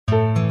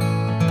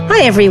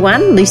Hi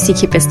everyone, Lucy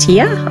Kippist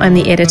here. I'm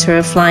the editor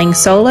of Flying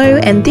Solo,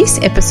 and this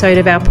episode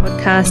of our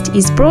podcast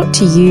is brought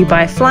to you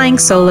by Flying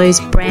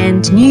Solo's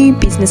brand new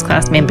business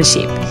class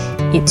membership.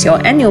 It's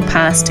your annual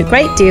pass to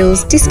great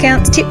deals,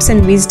 discounts, tips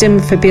and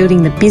wisdom for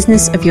building the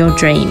business of your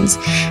dreams.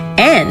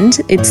 And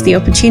it's the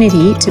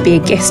opportunity to be a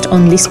guest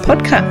on this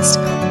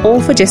podcast,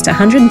 all for just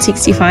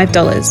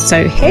 $165.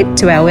 So head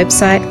to our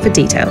website for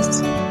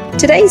details.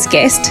 Today's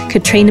guest,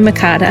 Katrina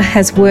McCarter,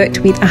 has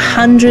worked with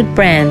 100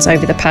 brands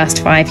over the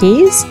past 5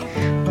 years.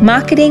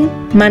 Marketing,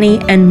 money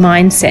and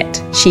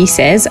mindset, she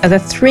says, are the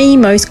three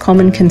most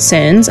common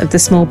concerns of the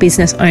small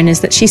business owners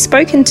that she's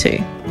spoken to.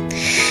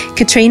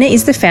 Katrina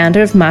is the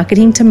founder of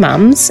Marketing to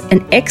Mums,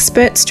 an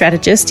expert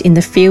strategist in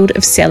the field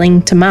of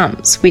selling to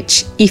mums,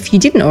 which, if you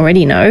didn't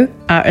already know,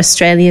 are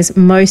Australia's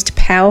most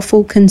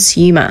powerful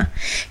consumer.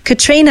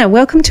 Katrina,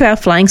 welcome to our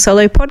Flying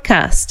Solo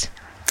podcast.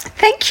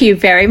 Thank you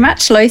very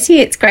much, Lucy.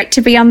 It's great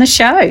to be on the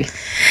show.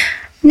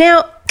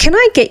 Now, can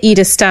I get you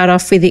to start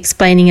off with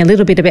explaining a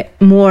little bit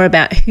more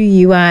about who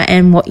you are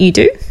and what you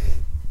do?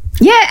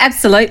 Yeah,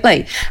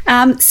 absolutely.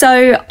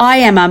 So I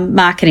am a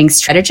marketing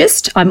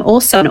strategist. I'm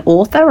also an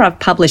author. I've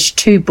published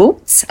 2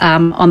 books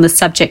on the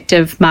subject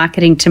of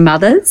marketing to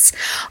mothers.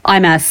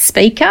 I'm a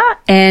speaker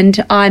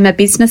and I'm a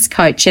business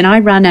coach, and I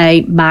run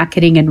a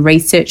marketing and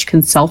research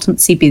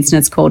consultancy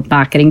business called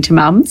Marketing to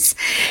Mums,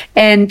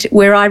 and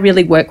where I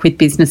really work with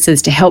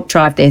businesses to help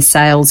drive their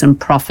sales and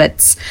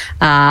profits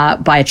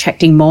by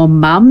attracting more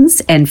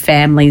mums and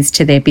families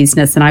to their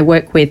business. And I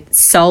work with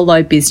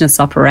solo business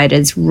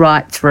operators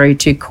right through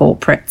to corporates.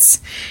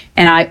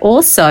 And I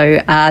also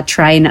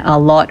train a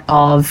lot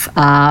of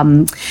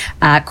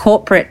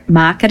corporate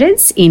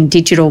marketers in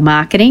digital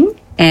marketing,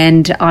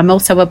 and I'm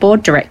also a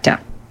board director.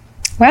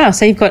 Wow,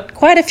 so you've got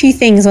quite a few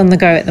things on the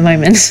go at the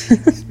moment.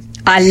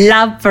 I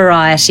love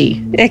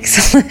variety.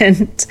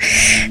 Excellent.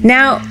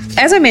 Now,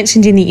 as I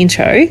mentioned in the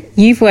intro,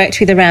 you've worked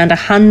with around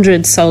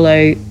 100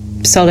 solo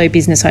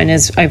business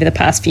owners over the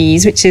past few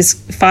years, which is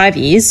 5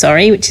 years,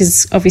 which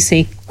is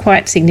obviously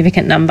quite a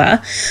significant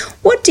number.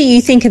 What do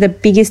you think are the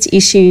biggest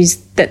issues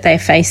that they're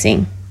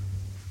facing?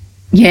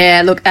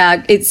 Yeah, look,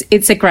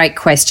 it's a great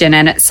question,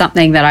 and it's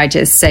something that I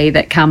just see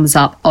that comes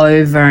up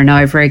over and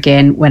over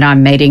again when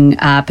I'm meeting,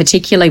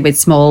 particularly with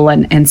small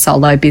and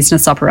solo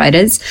business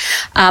operators.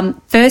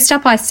 First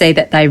up, I see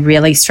that they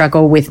really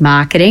struggle with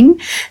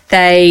marketing.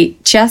 They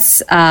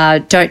just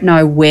don't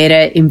know where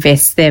to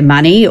invest their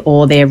money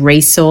or their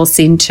resource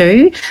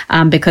into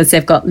because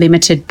they've got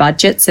limited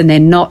budgets and they're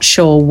not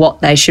sure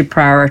what they should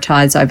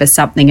prioritise over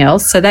something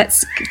else. So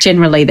that's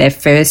generally their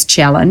first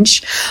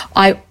challenge.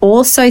 I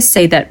also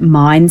see that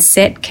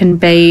mindset can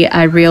be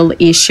a real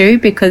issue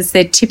because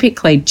they're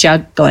typically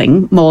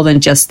juggling more than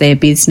just their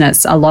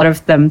business. A lot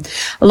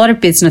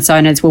of business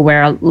owners will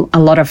wear a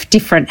lot of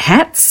different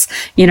hats.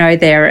 You know,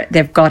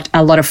 they've got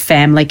a lot of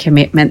family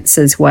commitments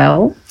as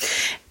well.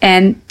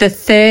 And the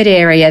third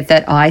area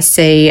that I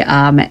see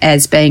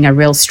as being a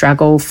real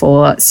struggle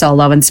for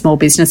solo and small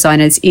business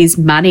owners is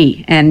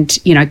money. And,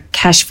 you know,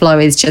 cash flow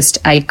is just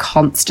a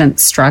constant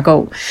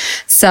struggle.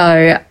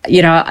 So,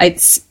 you know,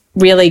 it's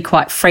really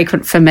quite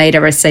frequent for me to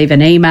receive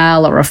an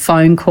email or a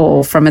phone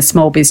call from a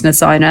small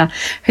business owner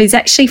who's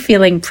actually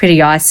feeling pretty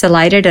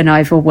isolated and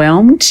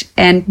overwhelmed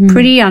and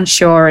pretty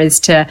unsure as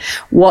to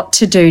what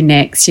to do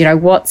next. You know,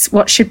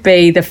 what should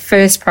be the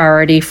first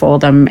priority for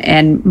them.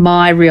 And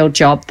my real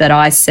job that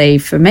I see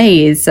for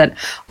me is that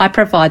I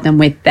provide them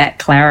with that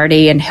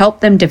clarity and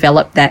help them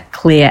develop that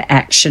clear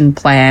action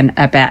plan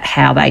about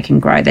how they can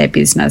grow their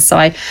business. So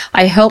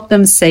I help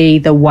them see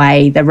the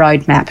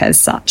roadmap as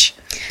such.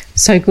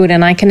 So good.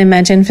 And I can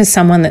imagine for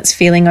someone that's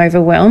feeling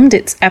overwhelmed,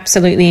 it's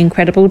absolutely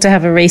incredible to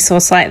have a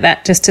resource like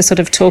that just to sort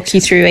of talk you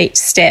through each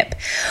step.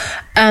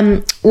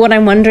 What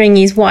I'm wondering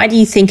is, why do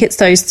you think it's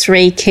those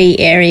 3 key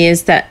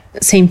areas that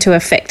seem to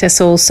affect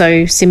us all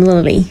so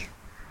similarly?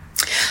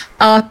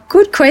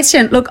 Good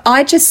question. Look,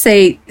 I just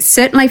see,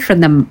 certainly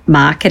from the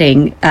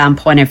marketing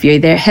point of view,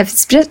 there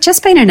has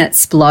just been an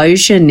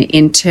explosion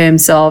in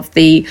terms of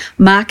the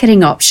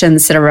marketing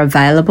options that are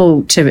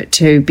available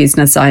to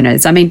business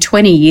owners. I mean,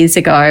 20 years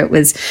ago, it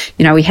was,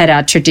 you know, we had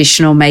our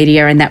traditional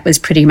media and that was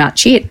pretty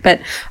much it.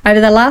 But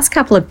over the last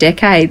couple of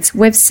decades,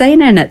 we've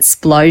seen an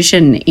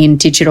explosion in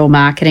digital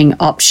marketing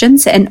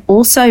options and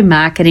also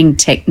marketing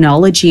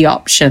technology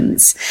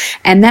options.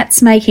 And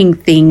that's making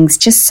things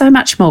just so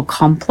much more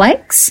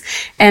complex.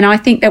 And I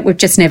think that we've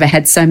just never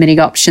had so many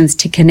options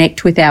to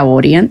connect with our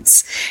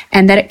audience,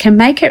 and that it can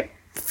make it,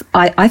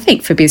 I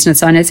think for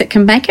business owners, it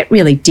can make it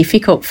really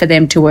difficult for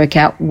them to work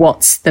out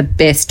what's the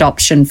best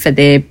option for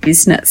their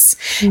business.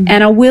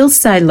 And I will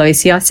say,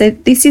 Lucy, I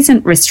said this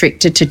isn't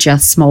restricted to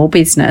just small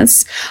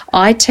business.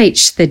 I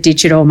teach the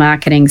digital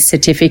marketing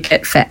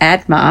certificate for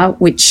ADMA,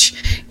 which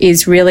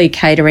is really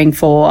catering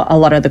for a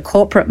lot of the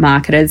corporate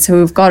marketers who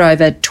have got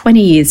over 20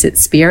 years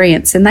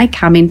experience, and they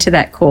come into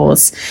that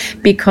course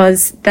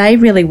because they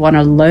really want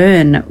to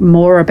learn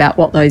more about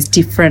what those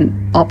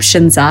different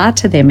options are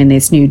to them in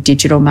this new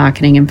digital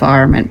marketing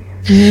environment.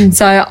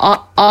 So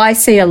I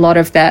see a lot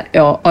of that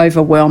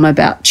overwhelm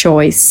about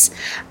choice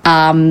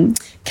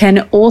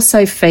can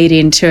also feed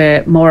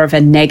into more of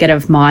a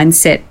negative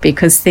mindset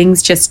because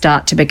things just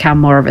start to become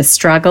more of a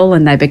struggle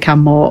and they become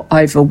more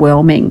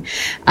overwhelming.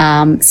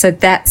 So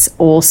that's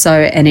also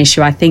an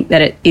issue. I think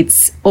that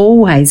it's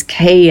always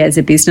key as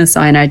a business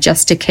owner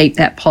just to keep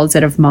that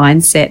positive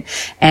mindset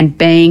and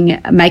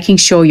making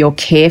sure you're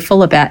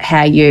careful about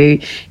how you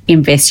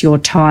invest your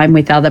time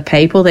with other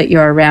people, that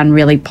you're around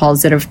really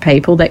positive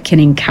people that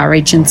can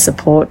encourage and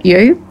support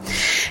you.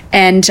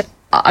 And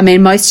I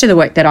mean, most of the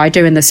work that I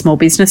do in the small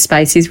business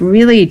space is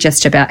really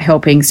just about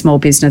helping small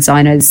business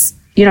owners,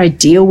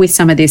 deal with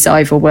some of this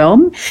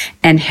overwhelm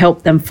and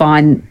help them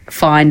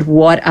find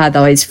what are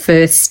those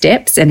first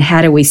steps and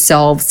how do we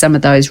solve some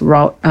of those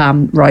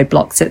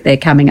roadblocks that they're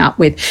coming up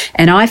with.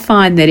 And I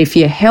find that if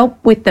you help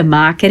with the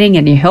marketing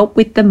and you help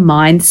with the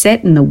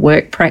mindset and the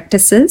work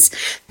practices,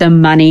 the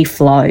money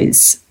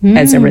flows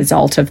as a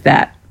result of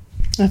that.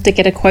 I have to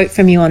get a quote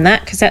from you on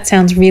that because that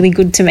sounds really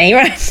good to me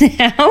right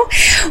now.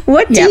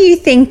 What do you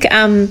think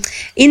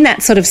in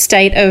that sort of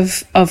state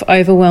of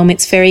overwhelm,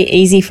 it's very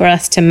easy for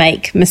us to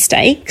make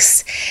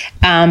mistakes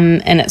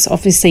and it's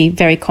obviously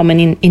very common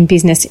in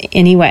business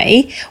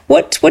anyway.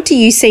 What do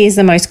you see as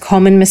the most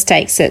common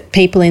mistakes that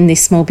people in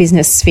this small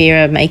business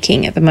sphere are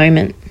making at the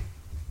moment?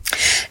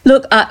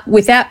 Look,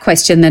 without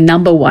question, the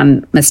number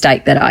one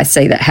mistake that I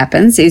see that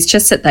happens is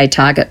just that they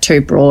target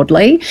too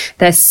broadly.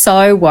 They're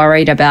so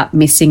worried about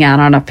missing out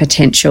on a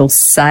potential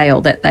sale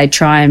that they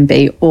try and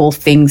be all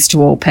things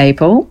to all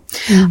people.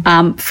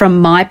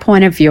 From my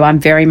point of view, I'm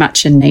very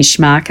much a niche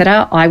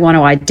marketer. I want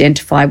to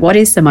identify what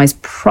is the most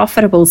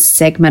profitable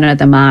segment of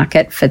the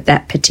market for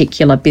that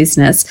particular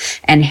business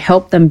and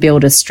help them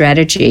build a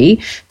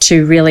strategy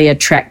to really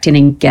attract and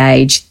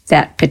engage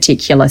that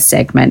particular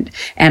segment.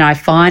 And I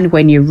find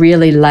when you're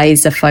really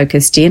laser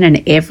focused in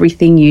and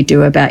everything you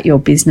do about your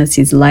business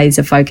is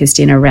laser focused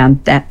in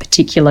around that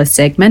particular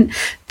segment,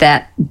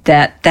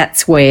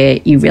 that's where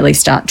you really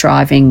start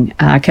driving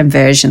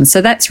conversion. So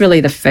that's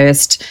really the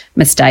first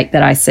mistake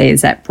that I see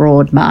is that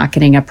broad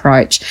marketing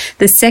approach.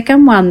 The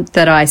second one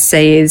that I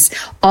see is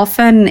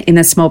often in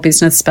the small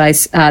business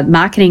space,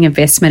 marketing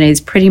investment is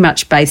pretty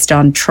much based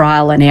on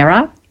trial and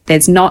error.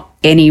 There's not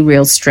any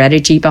real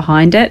strategy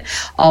behind it.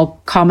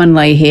 I'll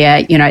commonly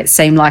hear, it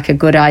seemed like a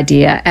good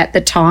idea at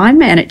the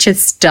time and it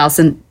just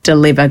doesn't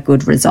deliver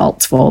good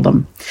results for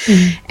them.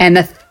 And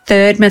the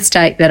third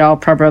mistake that I'll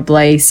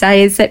probably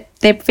say is that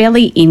they're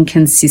fairly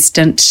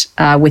inconsistent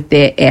with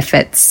their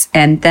efforts.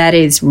 And that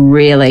is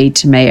really,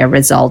 to me, a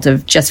result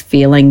of just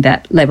feeling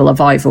that level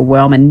of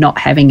overwhelm and not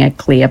having a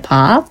clear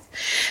path.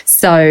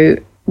 So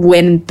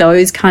when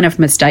those kind of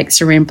mistakes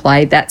are in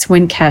play, that's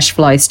when cash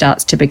flow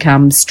starts to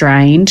become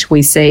strained.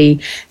 We see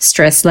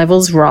stress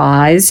levels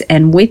rise,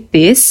 and with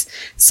this,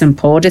 some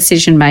poor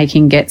decision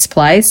making takes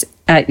place,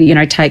 and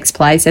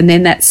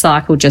then that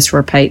cycle just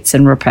repeats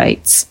and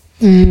repeats.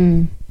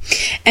 And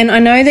I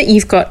know that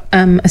you've got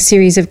a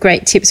series of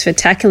great tips for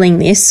tackling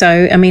this.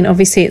 So, I mean,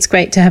 obviously it's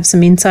great to have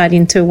some insight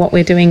into what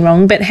we're doing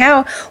wrong, but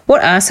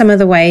what are some of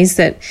the ways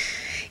that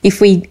if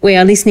we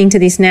are listening to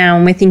this now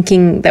and we're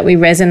thinking that we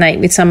resonate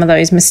with some of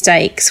those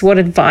mistakes, what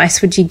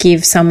advice would you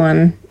give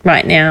someone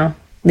right now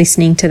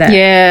listening to that?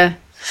 Yeah.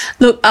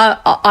 Look,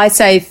 I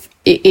say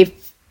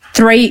if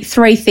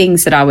three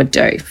things that I would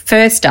do.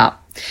 First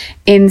up,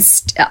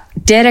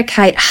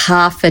 dedicate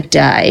half a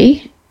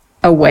day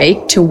a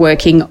week to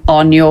working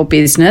on your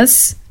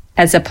business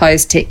as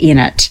opposed to in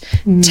it.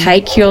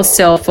 Take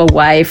yourself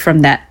away from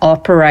that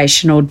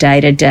operational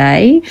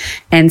day-to-day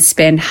and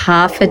spend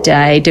half a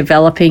day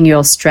developing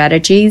your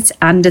strategies,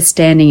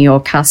 understanding your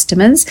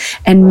customers,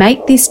 and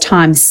make this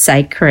time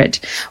sacred.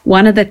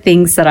 One of the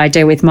things that I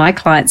do with my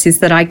clients is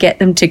that I get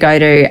them to go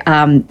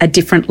to a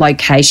different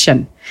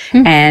location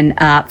and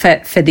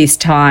for this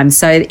time.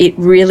 So it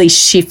really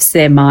shifts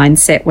their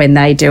mindset when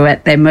they do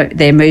it.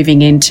 They're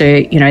moving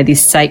into,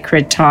 this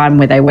sacred time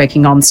where they're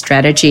working on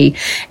strategy.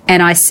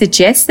 And I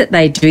suggest that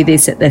they do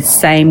this at the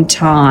same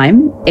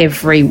time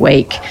every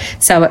week.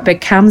 So it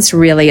becomes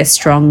really a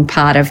strong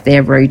part of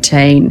their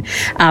routine.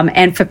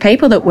 And for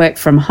people that work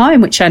from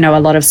home, which I know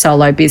a lot of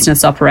solo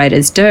business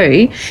operators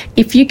do,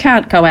 if you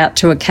can't go out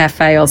to a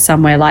cafe or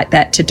somewhere like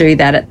that to do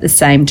that at the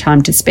same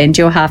time to spend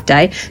your half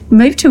day,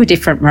 move to a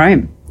different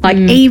room.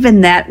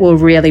 Even that will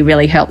really,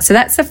 really help. So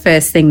that's the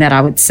first thing that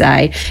I would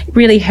say. It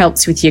really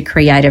helps with your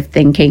creative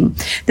thinking.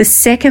 The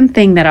second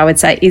thing that I would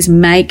say is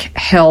make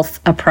health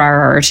a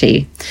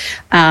priority.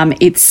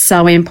 It's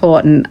so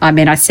important. I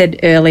mean, I said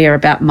earlier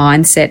about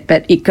mindset,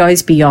 but it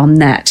goes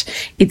beyond that.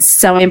 It's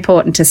so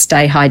important to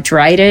stay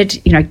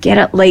hydrated, get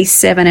at least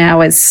 7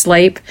 hours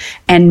sleep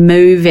and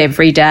move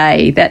every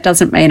day. That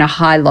doesn't mean a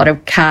high lot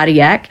of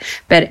cardiac,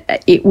 but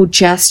it will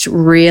just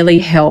really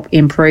help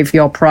improve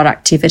your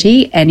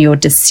productivity and your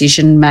decision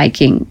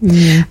making.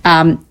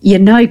 You're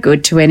no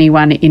good to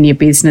anyone in your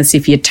business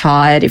if you're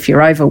tired, if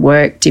you're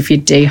overworked, if you're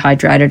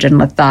dehydrated and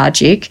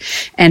lethargic.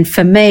 And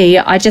for me,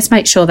 I just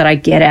make sure that I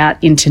get out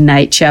into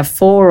nature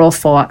 4 or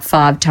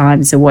 5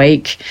 times a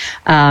week.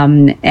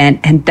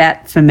 And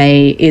that for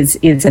me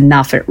is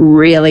enough. It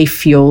really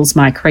fuels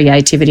my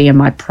creativity and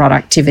my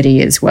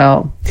productivity as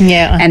well.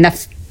 Yeah. And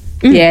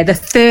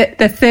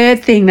the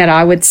third thing that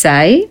I would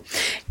say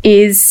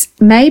is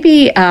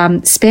maybe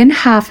spend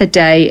half a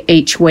day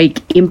each week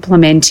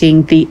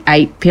implementing the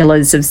 8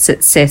 pillars of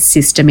success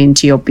system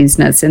into your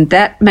business. And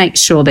that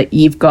makes sure that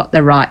you've got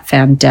the right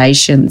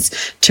foundations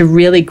to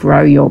really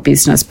grow your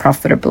business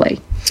profitably.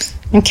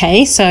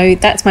 Okay, so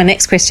that's my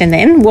next question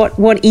then.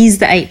 What is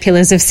the 8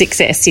 pillars of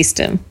success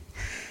system?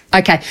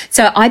 Okay,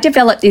 so I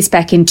developed this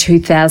back in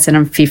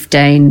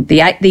 2015.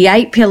 The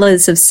eight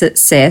pillars of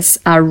success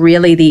are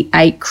really the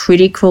 8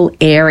 critical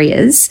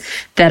areas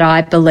that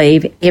I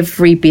believe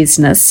every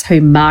business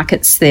who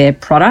markets their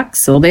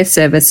products or their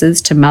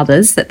services to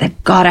mothers that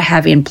they've got to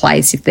have in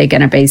place if they're going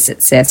to be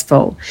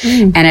successful.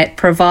 And it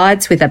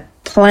provides with a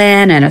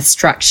plan and a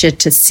structure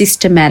to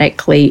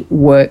systematically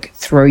work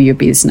through your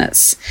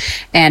business.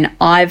 And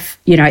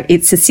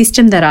it's a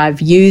system that I've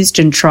used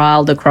and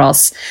trialed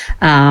across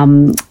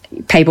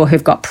people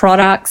who've got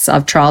products.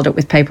 I've trialed it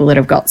with people that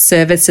have got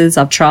services.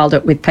 I've trialed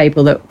it with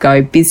people that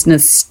go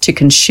business to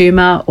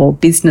consumer or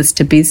business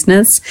to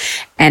business,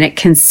 and it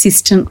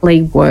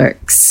consistently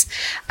works.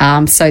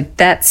 So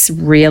that's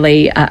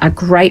really a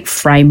great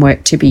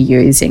framework to be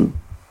using.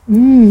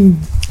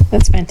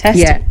 That's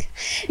fantastic.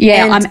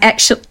 Yeah, I'm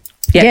actually...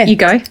 Yeah, you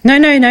go. No,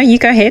 you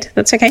go ahead.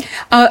 That's okay.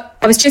 I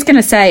was just going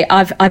to say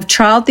I've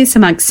trialled this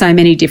amongst so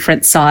many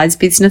different size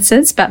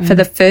businesses, but for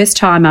the first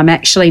time I'm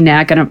actually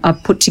now going to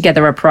put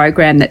together a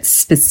program that's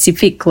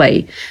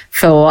specifically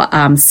for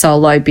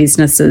solo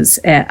businesses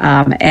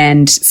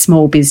and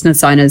small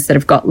business owners that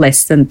have got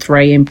less than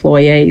 3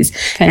 employees.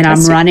 Fantastic. And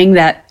I'm running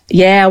that.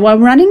 Yeah, well,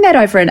 I'm running that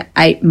over an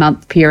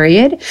 8-month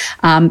period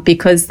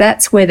because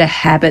that's where the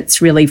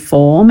habits really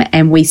form,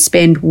 and we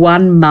spend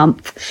 1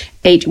 month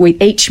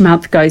each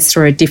month goes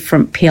through a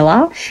different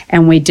pillar,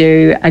 and we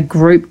do a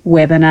group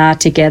webinar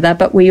together,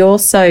 but we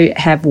also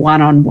have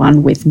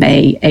one-on-one with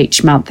me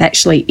each month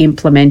actually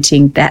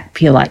implementing that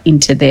pillar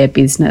into their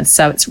business.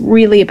 So it's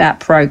really about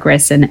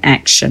progress and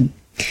action.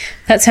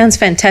 That sounds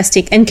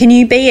fantastic. And can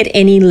you be at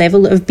any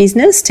level of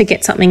business to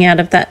get something out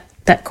of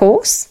that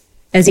course?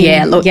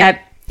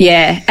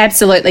 Yeah,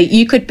 absolutely.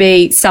 You could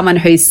be someone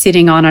who's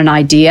sitting on an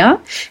idea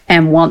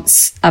and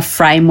wants a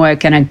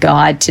framework and a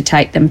guide to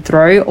take them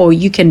through, or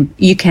you can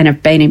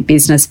have been in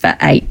business for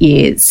 8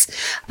 years.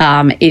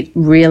 It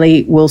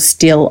really will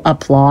still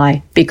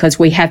apply because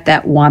we have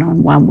that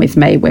one-on-one with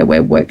me where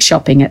we're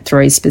workshopping it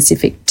through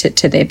specific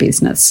to their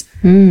business.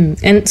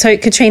 And so,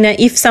 Katrina,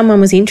 if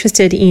someone was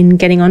interested in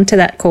getting onto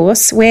that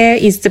course, where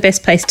is the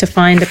best place to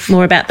find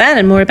more about that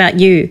and more about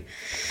you?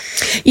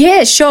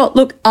 Yeah, sure.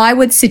 Look, I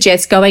would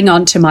suggest going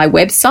on to my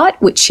website,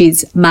 which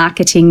is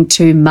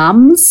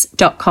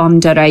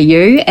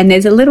marketingtomums.com.au, and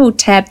there's a little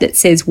tab that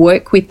says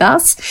work with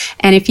us.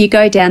 And if you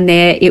go down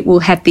there, it will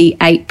have the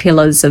 8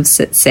 pillars of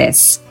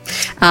success.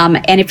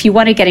 And if you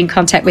want to get in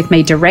contact with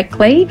me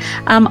directly,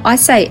 I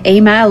say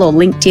email or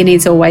LinkedIn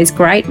is always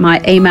great.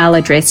 My email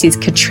address is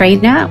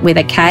Katrina with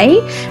a K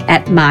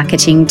at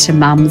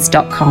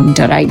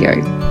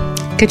marketingtomums.com.au.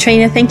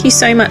 Katrina, thank you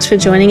so much for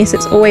joining us.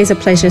 It's always a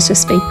pleasure to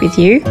speak with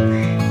you.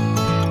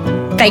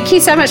 Thank you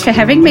so much for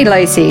having me,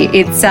 Lucy.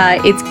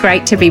 It's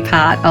great to be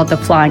part of the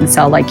Flying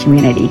Solo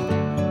community.